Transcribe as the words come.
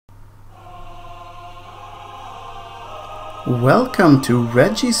Welcome to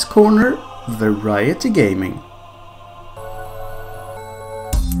Reggiez Corner Variety Gaming.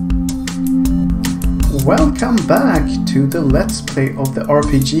 Welcome back to the Let's Play of the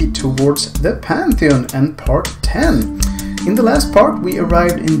RPG Towards the Pantheon and Part 10. In the last part we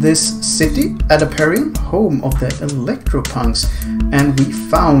arrived in this city, Adaperion, home of the Electropunks, and we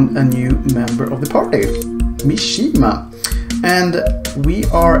found a new member of the party, Mishima. And we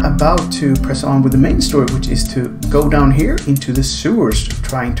are about to press on with the main story, which is to go down here into the sewers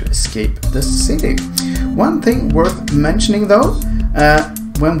trying to escape the city. One thing worth mentioning though,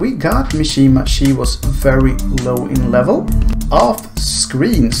 when we got Mishima, she was very low in level, off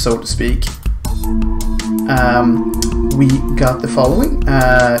screen so to speak. We got the following.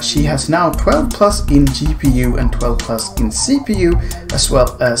 She has now 12 plus in GPU and 12 plus in CPU, as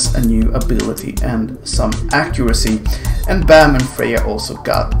well as a new ability and some accuracy. And Bam and Freyja also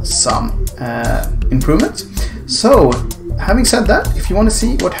got some improvements. So, having said that, if you want to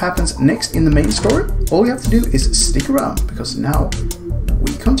see what happens next in the main story, all you have to do is stick around, because now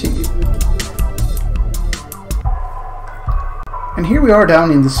we continue. And here we are down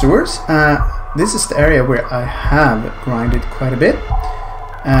in the sewers. This is the area where I have grinded quite a bit.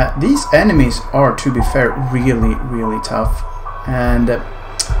 These enemies are, to be fair, really tough. And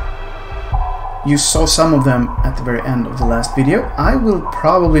you saw some of them at the very end of the last video. I will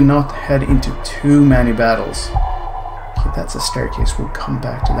probably not head into too many battles. Okay, that's a staircase, we'll come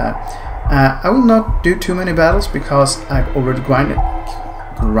back to that. I will not do too many battles because I've already grinded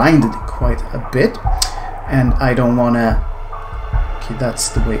quite a bit. And I don't want to... Okay, that's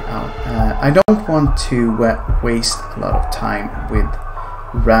the way out. I don't want to waste a lot of time with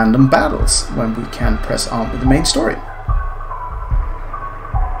random battles when we can press on with the main story.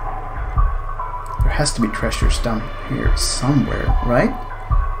 There has to be treasures down here somewhere, right?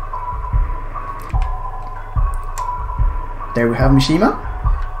 There we have Mishima.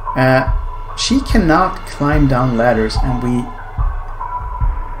 She cannot climb down ladders, and we...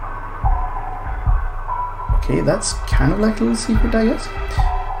 Okay, that's kind of like a little secret, I guess.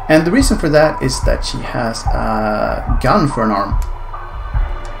 And the reason for that is that she has a gun for an arm.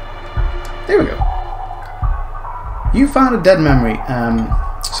 There we go. You found a dead memory.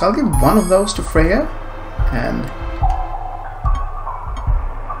 So I'll give one of those to Freyja. And...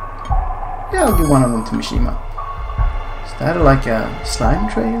 yeah, I'll give one of them to Mishima. Is that like a slime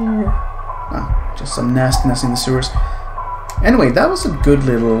trail or... no, just some nastiness in the sewers. Anyway, that was a good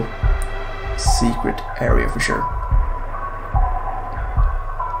little... secret area for sure.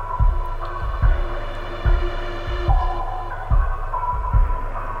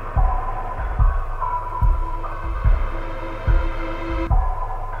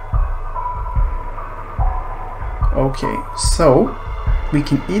 Okay, so we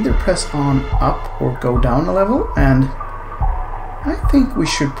can either press on up or go down a level, and I think we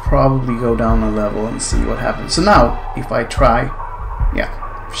should probably go down a level and see what happens. So now, if I try, yeah,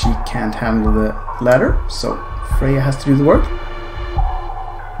 she can't handle the ladder, so Freyja has to do the work.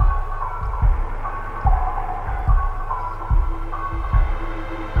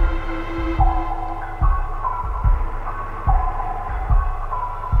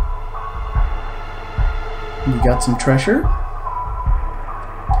 We got some treasure.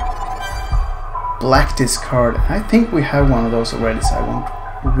 Black discard. I think we have one of those already, so I won't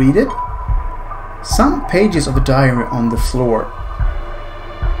read it. Some pages of a diary on the floor.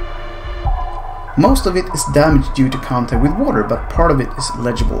 Most of it is damaged due to contact with water, but part of it is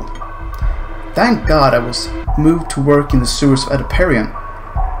legible. Thank God I was moved to work in the sewers of Adaperion.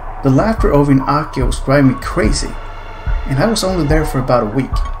 The laughter over in Akio was driving me crazy, and I was only there for about a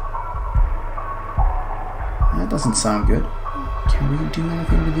week. That doesn't sound good. Can we do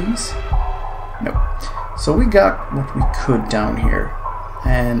anything with these? No. So we got what we could down here,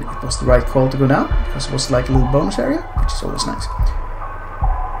 and it was the right call to go down, because it was like a little bonus area, which is always nice.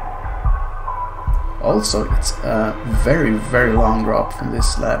 Also, it's a very long drop from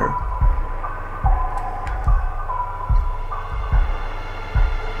this ladder.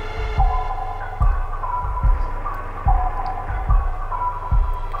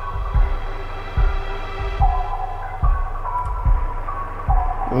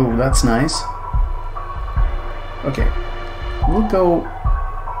 Oh, that's nice. Okay, we'll go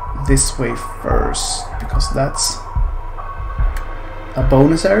this way first, because that's a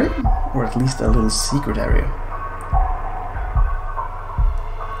bonus area, or at least a little secret area.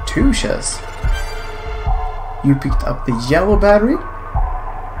 2 chests. You picked up the yellow battery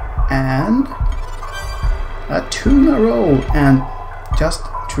and a tuna roll. And just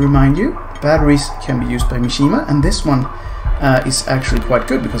to remind you, batteries can be used by Mishima, and this one is actually quite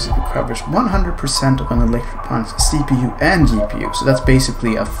good because it recovers 100% of an Electropunk's CPU and GPU. So that's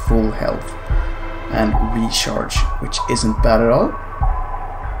basically a full health and recharge, which isn't bad at all.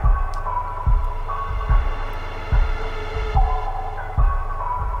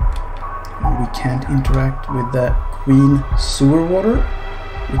 We can't interact with the green sewer water,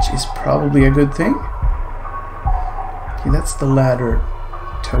 which is probably a good thing. Okay, that's the ladder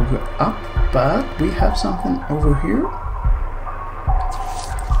to go up, but we have something over here.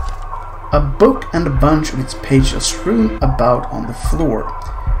 A book and a bunch of its pages strewn about on the floor.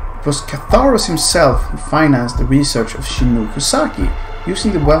 It was Catharos himself who financed the research of Shinobu Saki,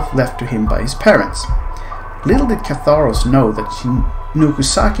 using the wealth left to him by his parents. Little did Catharos know that Shinobu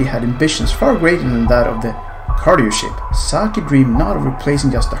Saki had ambitions far greater than that of the cardio ship. Saki dreamed not of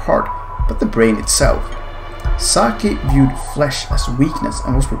replacing just the heart, but the brain itself. Saki viewed flesh as weakness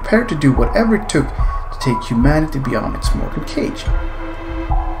and was prepared to do whatever it took to take humanity beyond its mortal cage.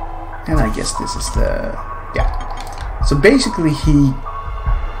 And I guess this is the... yeah. So basically he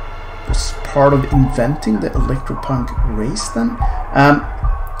was part of inventing the Electropunk race then.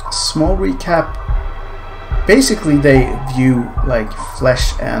 Small recap. Basically they view like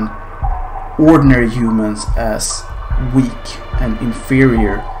flesh and ordinary humans as weak and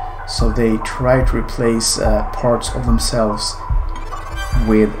inferior. So they try to replace parts of themselves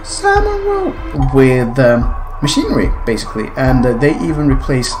with machinery, basically. And they even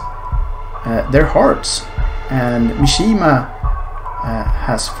replace their hearts. And Mishima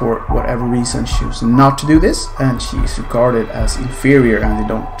has, for whatever reason, chosen not to do this, and she is regarded as inferior, and they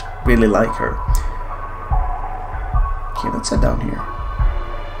don't really like her. Okay, let's head down here.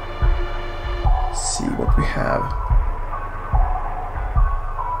 See what we have.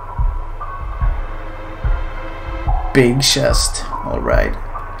 Big chest. Alright.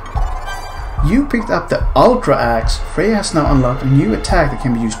 You picked up the Ultra Axe. Freyja has now unlocked a new attack that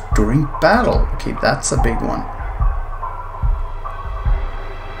can be used during battle. Okay, that's a big one.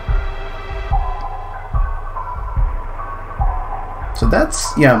 So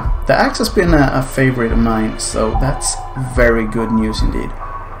that's, yeah, the axe has been a favorite of mine, so that's very good news indeed.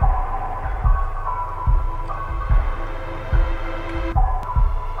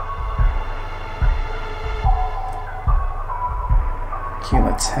 Okay,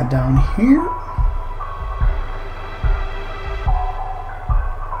 let's head down here.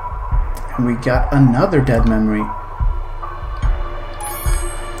 And we got another dead memory.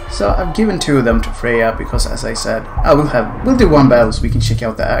 So I've given 2 of them to Freyja because, as I said, we'll do 1 battle so we can check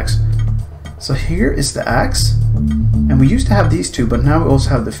out the axe. So here is the axe, and we used to have these 2, but now we also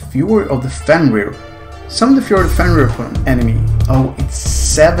have the Fury of the Fenrir. Some of the Fury of the Fenrir for an enemy. Oh, it's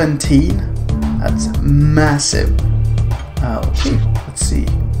 17. That's massive. Okay, let's see.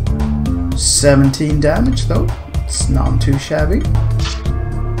 17 damage though. It's not too shabby.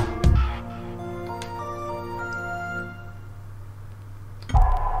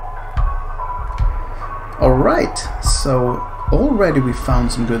 Alright, so already we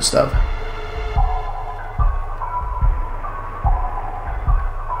found some good stuff.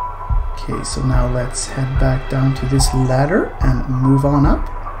 Okay, so now let's head back down to this ladder and move on up.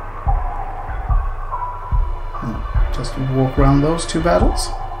 Just walk around those 2 battles.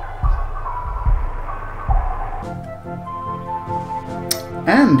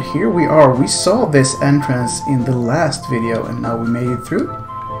 And here we are. We saw this entrance in the last video and now we made it through.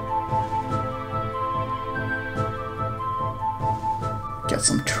 Got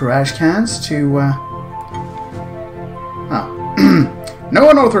some trash cans to... No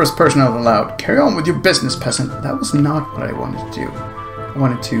unauthorized personnel allowed. Carry on with your business, peasant. That was not what I wanted to do. I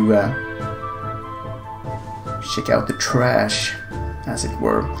wanted to check out the trash, as it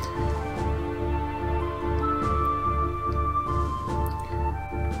were.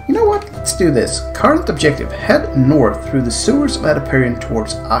 You know what? Let's do this. Current objective. Head north through the sewers of Adaperion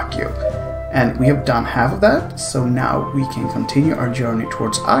towards Accio. And we have done half of that, so now we can continue our journey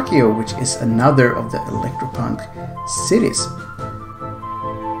towards Accio, which is another of the Electropunk cities.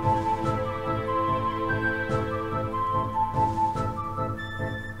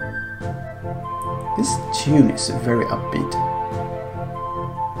 This tune is very upbeat.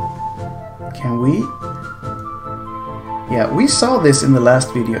 Can we? Yeah, we saw this in the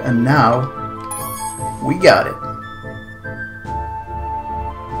last video and now we got it.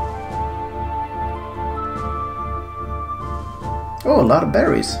 Oh, a lot of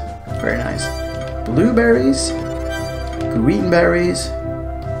berries. Very nice. Blueberries, green berries,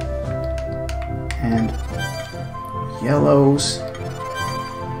 and yellows.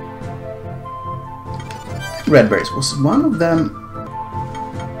 Red berries. Was one of them...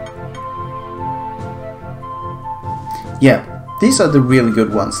 Yeah, These are the really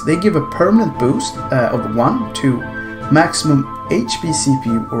good ones. They give a permanent boost of 1 to maximum HP,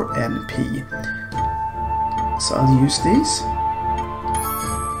 CPU or NP. So I'll use these.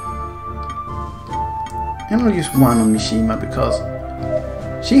 And I'll use one on Mishima because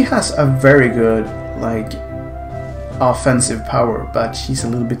she has a very good like offensive power, but she's a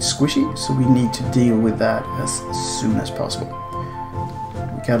little bit squishy, so we need to deal with that as soon as possible.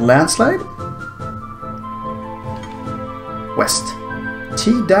 We got Landslide. West.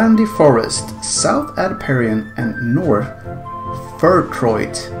 T-Dandy Forest, South Adaperion and North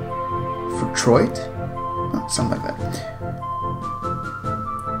Furtroit. Furtroit? Oh, something like that.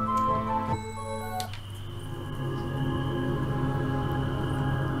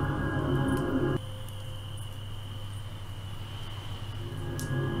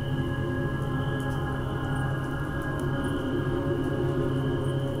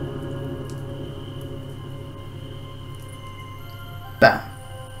 Bam.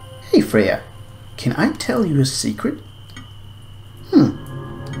 Hey Freyja, can I tell you a secret?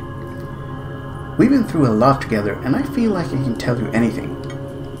 We've been through a lot together and I feel like I can tell you anything.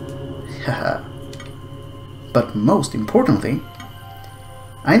 Haha. But most importantly,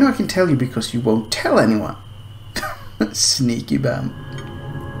 I know I can tell you because you won't tell anyone. Sneaky Bam.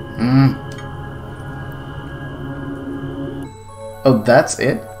 Oh, that's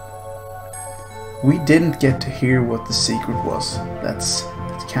it? We didn't get to hear what the secret was. That's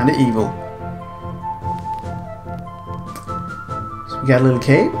kind of evil. So we got a little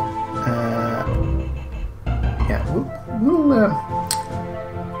cave. Yeah, we'll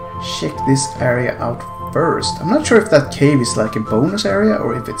check this area out first. I'm not sure if that cave is like a bonus area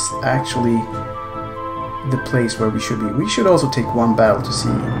or if it's actually the place where we should be. We should also take one battle to see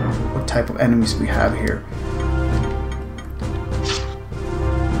what type of enemies we have here.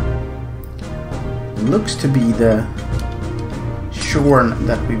 Looks to be the Shorn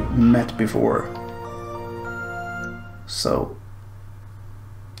that we've met before. So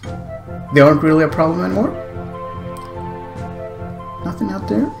they aren't really a problem anymore. Nothing out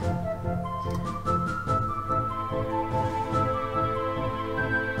there.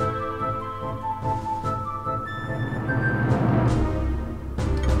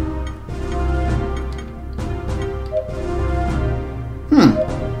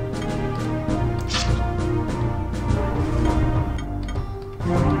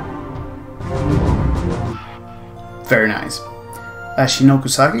 Very nice. A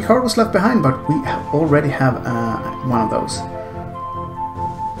Shinokusaki card was left behind, but we already have one of those.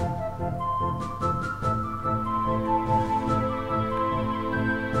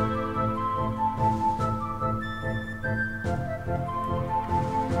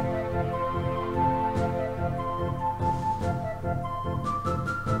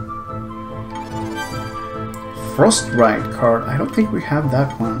 Frostbite card. I don't think we have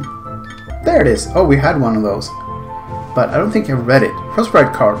that one. There it is. Oh, we had one of those. But I don't think I read it.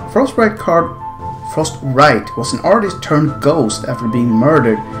 Frostbite card. Frostbite was an artist turned ghost after being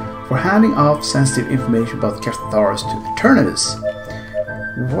murdered for handing off sensitive information about Catharos to Eternatus.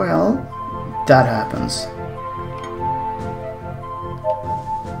 Well, that happens.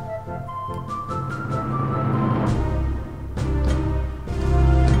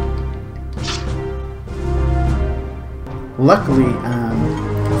 Luckily,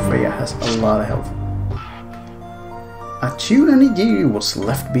 Freyja has a lot of health. A tuna nigiri was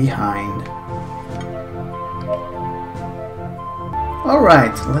left behind.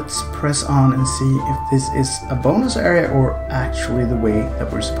 Alright, let's press on and see if this is a bonus area or actually the way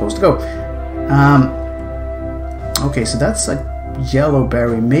that we're supposed to go. Okay, so that's a yellow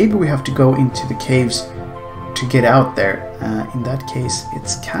berry. Maybe we have to go into the caves to get out there. In that case,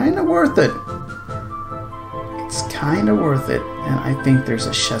 it's kind of worth it. It's kind of worth it. And I think there's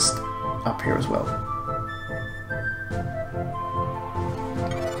a chest up here as well.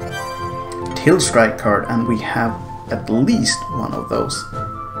 Hill Strike card, and we have at least one of those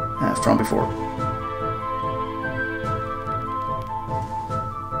from before.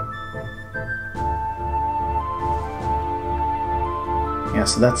 Yeah,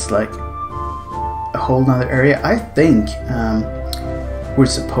 so that's like a whole nother area. I think we're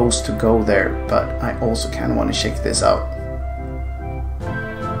supposed to go there, but I also kind of want to check this out.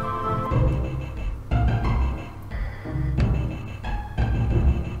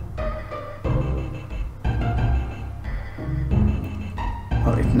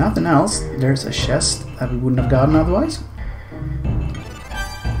 Well, if nothing else, there's a chest that we wouldn't have gotten otherwise.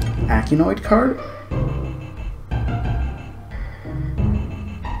 Achinoid card.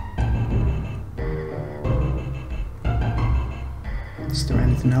 Is there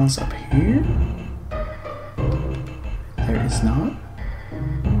anything else up here? there is not.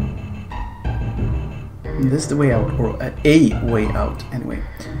 This is the way out, or a way out, anyway.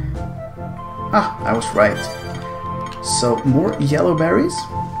 Ah, I was right. So, more yellow berries.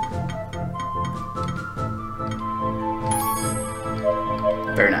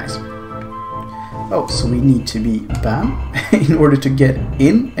 Very nice. Oh, so we need to be BAM in order to get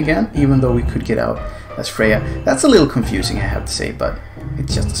in again, even though we could get out as Freyja. That's a little confusing, I have to say, but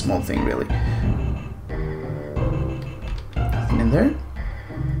it's just a small thing, really. Nothing in there.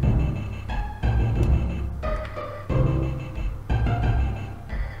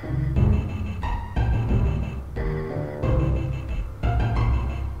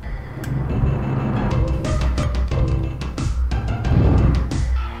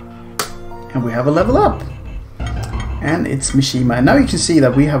 And we have a level up. And it's Mishima. And now you can see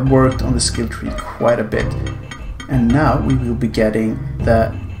that we have worked on the skill tree quite a bit. And now we will be getting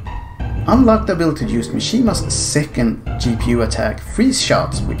the unlocked ability to use Mishima's second GPU attack, Freeze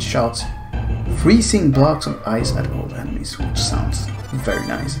Shots, which shoots freezing blocks of ice at all enemies, which sounds very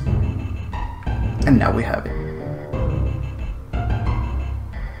nice. And now we have it.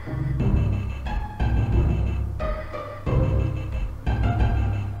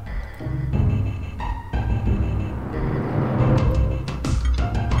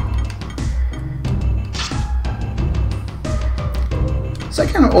 So I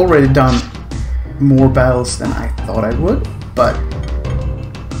kind of already done more battles than I thought I would, but...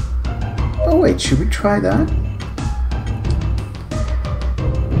 Oh wait, should we try that?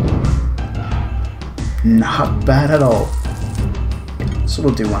 Not bad at all. So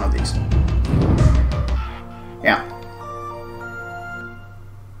we'll do one of these. Yeah.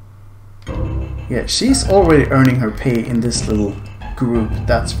 Yeah, she's already earning her pay in this little group,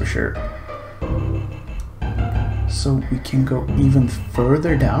 that's for sure. So we can go even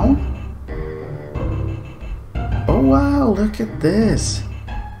further down. Oh wow, look at this.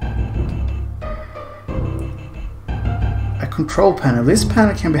 A control panel. This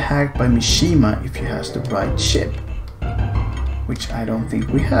panel can be hacked by Mishima if he has the right chip. Which I don't think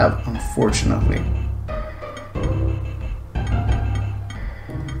we have, unfortunately.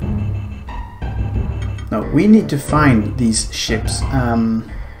 No, we need to find these ships.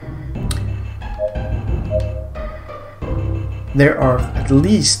 There are at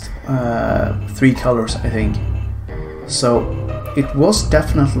least 3 colors, I think. So it was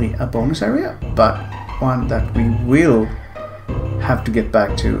definitely a bonus area, but one that we will have to get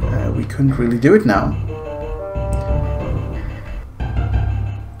back to. We couldn't really do it now.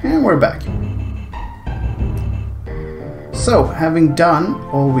 And we're back. So, having done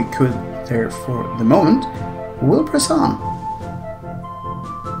all we could there for the moment, we'll press on.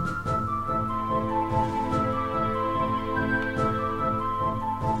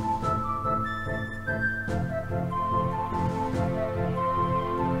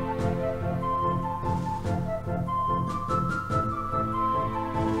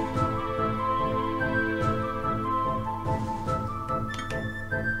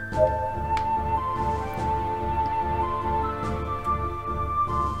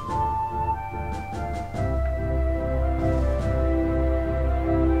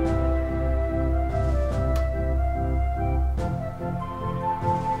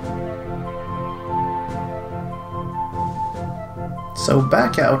 So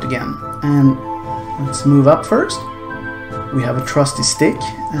back out again, and let's move up first. We have a trusty stick.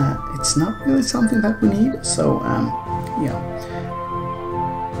 It's not really something that we need, so yeah.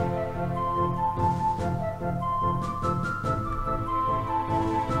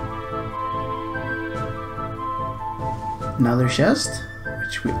 Another chest,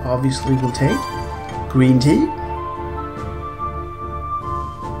 which we obviously will take. Green tea.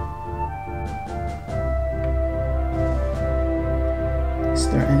 Is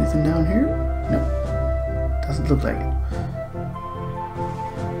there anything down here? No, doesn't look like it.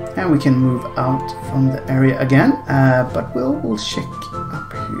 And we can move out from the area again, but we'll check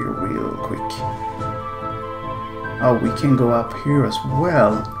up here real quick. Oh, we can go up here as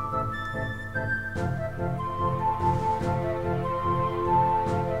well.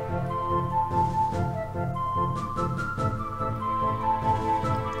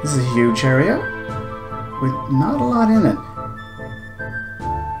 This is a huge area with not a lot in it.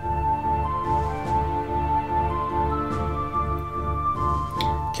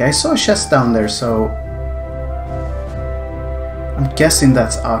 Okay, I saw a chest down there, so I'm guessing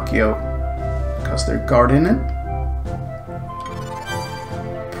that's Akio because they're guarding it.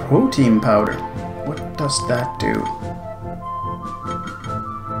 Protein powder. What does that do?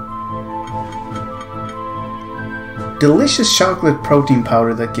 delicious chocolate protein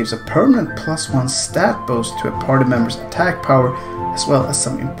powder that gives a permanent +1 stat boost to a party member's attack power, as well as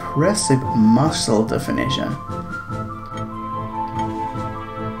some impressive muscle definition.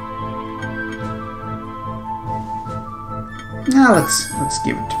 Now let's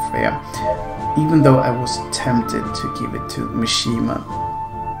give it to Freyja, even though I was tempted to give it to Mishima.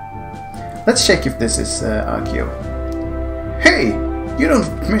 Let's check if this is Akio. Hey! You don't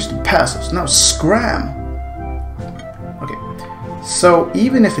have permission to pass us, now scram! Okay, so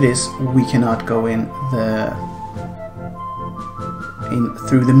even if it is, we cannot go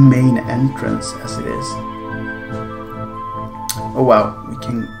through the main entrance as it is. Oh wow, we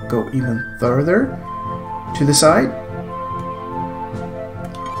can go even further to the side.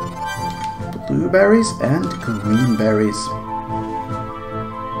 Blueberries and green berries.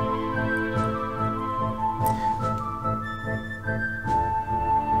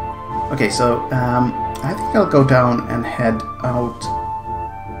 Okay, so I think I'll go down and head out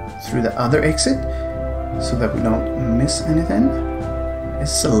through the other exit so that we don't miss anything.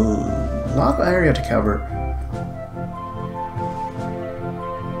 It's a lot of area to cover.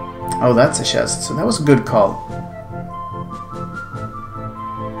 Oh, that's a chest, so that was a good call.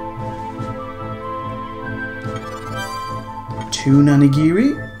 Tuna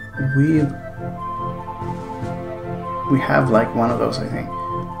nigiri. We have like one of those, I think.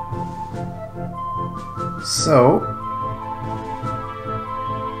 So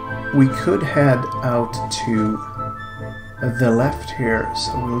we could head out to the left here,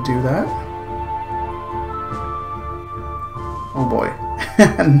 so we'll do that. Oh boy,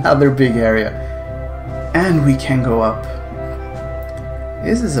 another big area. And we can go up.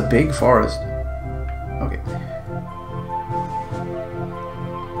 This is a big forest. Okay.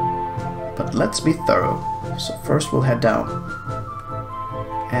 But let's be thorough. So first we'll head down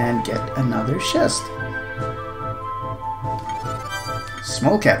and get another chest.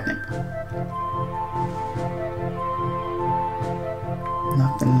 Small catnip.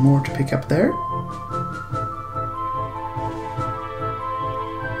 Nothing more to pick up there.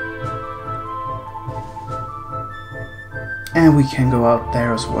 And we can go out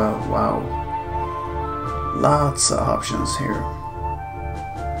there as well. Wow. Lots of options here.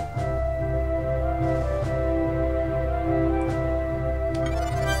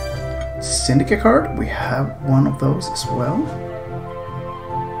 Syndicate card. We have one of those as well.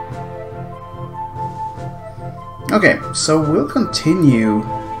 Okay, so we'll continue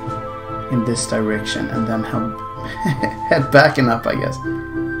in this direction and then head back and up, I guess.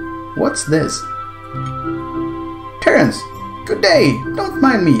 What's this? Terrence, good day! Don't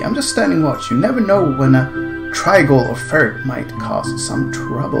mind me, I'm just standing watch. You never know when a Trigol or ferret might cause some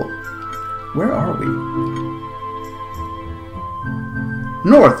trouble. Where are we?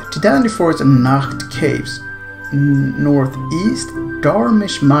 North, Tidandi Forest and Nacht Caves. Northeast,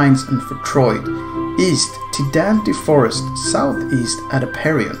 Darmish Mines and Fortroid. East, Tidandi Forest. Southeast,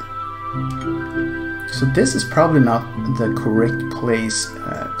 Adaperion. So this is probably not the correct place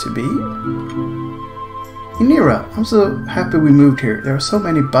to be. Inira, I'm so happy we moved here. There are so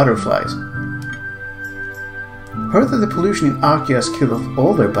many butterflies. Heard that the pollution in Akia has killed off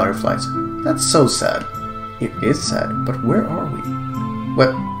all their butterflies. That's so sad. It is sad, but where are we?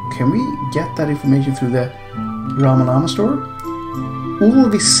 Well, can we get that information through the Ramalama store?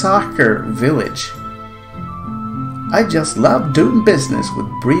 Ulvisakar village. I just love doing business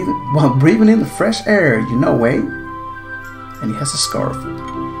while breathing in the fresh air, you know, eh? And he has a scarf.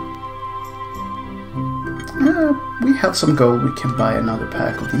 We have some gold, we can buy another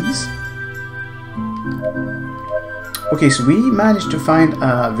pack of these. Okay, so we managed to find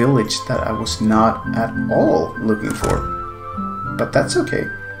a village that I was not at all looking for. But that's okay.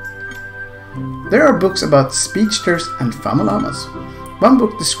 There are books about speedsters and famalamas. One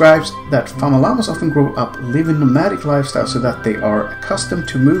book describes that famalamas often grow up living nomadic lifestyles so that they are accustomed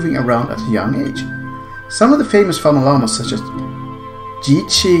to moving around at a young age. Some of the famous famalamas, such as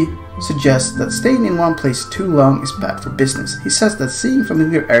Jichi, suggest that staying in one place too long is bad for business. He says that seeing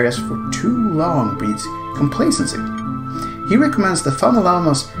familiar areas for too long breeds complacency. He recommends that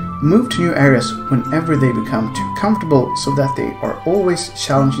famalamas move to new areas whenever they become too comfortable so that they are always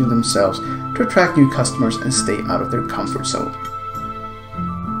challenging themselves to attract new customers and stay out of their comfort zone.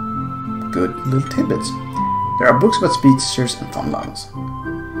 Good little tidbits. There are books about speedsters and famalamas.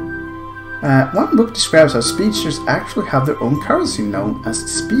 One book describes how speedsters actually have their own currency known as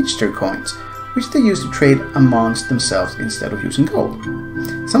speedster coins, which they use to trade amongst themselves instead of using gold.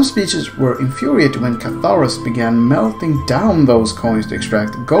 Some speedsters were infuriated when Catharos began melting down those coins to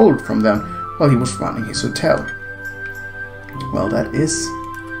extract gold from them while he was running his hotel. Well, that is...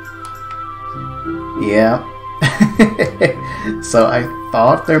 yeah, So I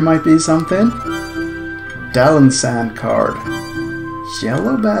thought there might be something. Dallin Sand card.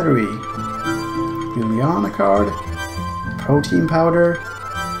 Yellow battery. Juliana card. Protein powder.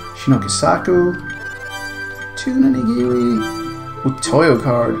 Shinokisaku. Tuna nigiri. Utoyo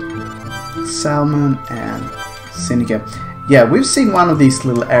card. Salmon and Syndicate. Yeah, we've seen one of these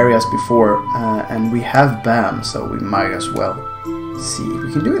little areas before, and we have BAM, so we might as well see if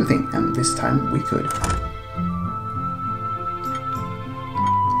we can do anything, and this time we could.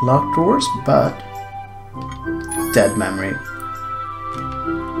 Locked doors, but dead memory.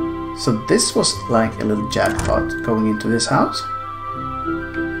 So this was like a little jackpot going into this house.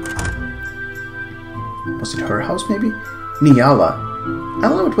 Was it her house maybe? Niala. I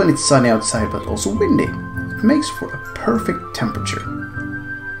love it when it's sunny outside but also windy. It makes for a perfect temperature.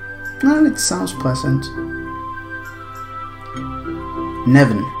 And it sounds pleasant.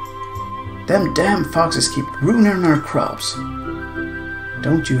 Nevin. Them damn foxes keep ruining our crops.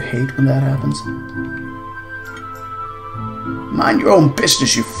 Don't you hate when that happens? Mind your own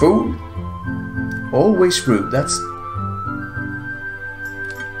business, you fool! Always rude, that's...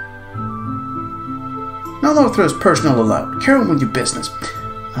 No throws personal allowed. Carry on with your business.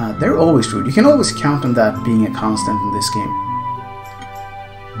 They're always rude. You can always count on that being a constant in this game.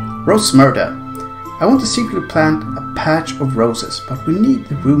 Rose Murda. I want to secretly plant a patch of roses, but we need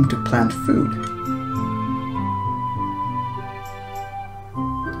the room to plant food.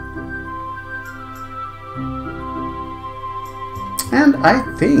 And I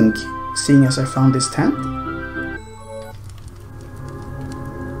think, seeing as I found this tent,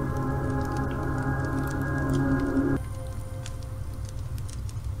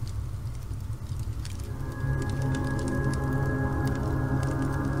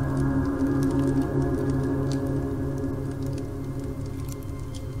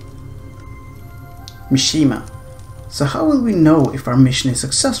 Mishima. So how will we know if our mission is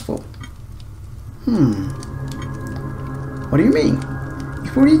successful? What do you mean?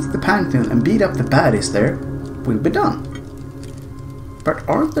 If we reach the Pantheon and beat up the baddies there, we'll be done. But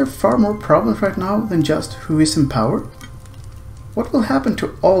aren't there far more problems right now than just who is in power? What will happen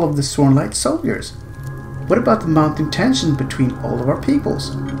to all of the Swornlight soldiers? What about the mounting tension between all of our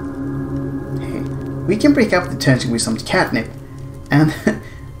peoples? Hey, we can break up the tension with some catnip and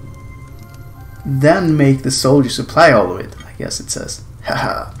then make the soldiers supply all of it, I guess it says.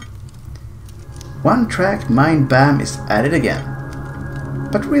 Haha. One track mind BAM is at it again.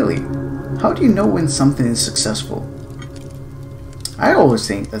 But really, how do you know when something is successful? I always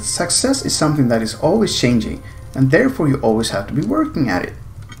think that success is something that is always changing, and therefore you always have to be working at it.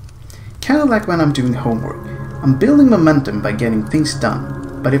 Kinda like when I'm doing homework. I'm building momentum by getting things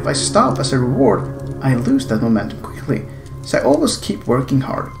done, but if I stop as a reward, I lose that momentum quickly, so I always keep working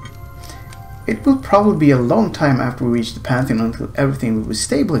hard. It will probably be a long time after we reach the Pantheon until everything will be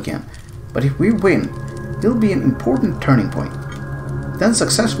stable again, but if we win, it'll be an important turning point. Then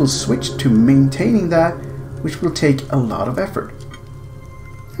success will switch to maintaining that, which will take a lot of effort.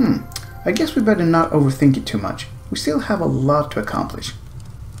 I guess we better not overthink it too much. We still have a lot to accomplish.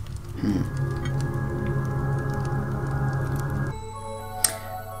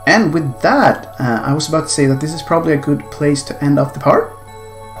 And with that, I was about to say that this is probably a good place to end off the part.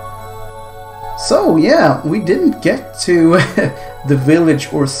 So yeah, we didn't get to the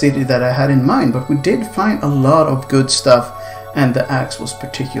village or city that I had in mind, but we did find a lot of good stuff, and the axe was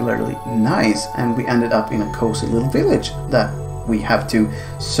particularly nice, and we ended up in a cozy little village that we have to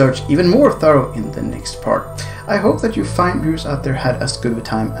search even more thorough in the next part. I hope that you fine viewers out there had as good of a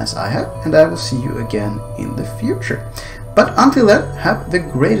time as I had, and I will see you again in the future. But until then, have the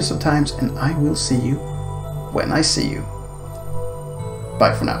greatest of times, and I will see you when I see you.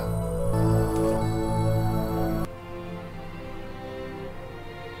 Bye for now.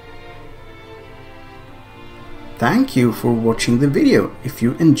 Thank you for watching the video. If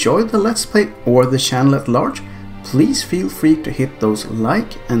you enjoyed the Let's Play or the channel at large, please feel free to hit those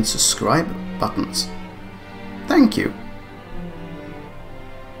like and subscribe buttons. Thank you.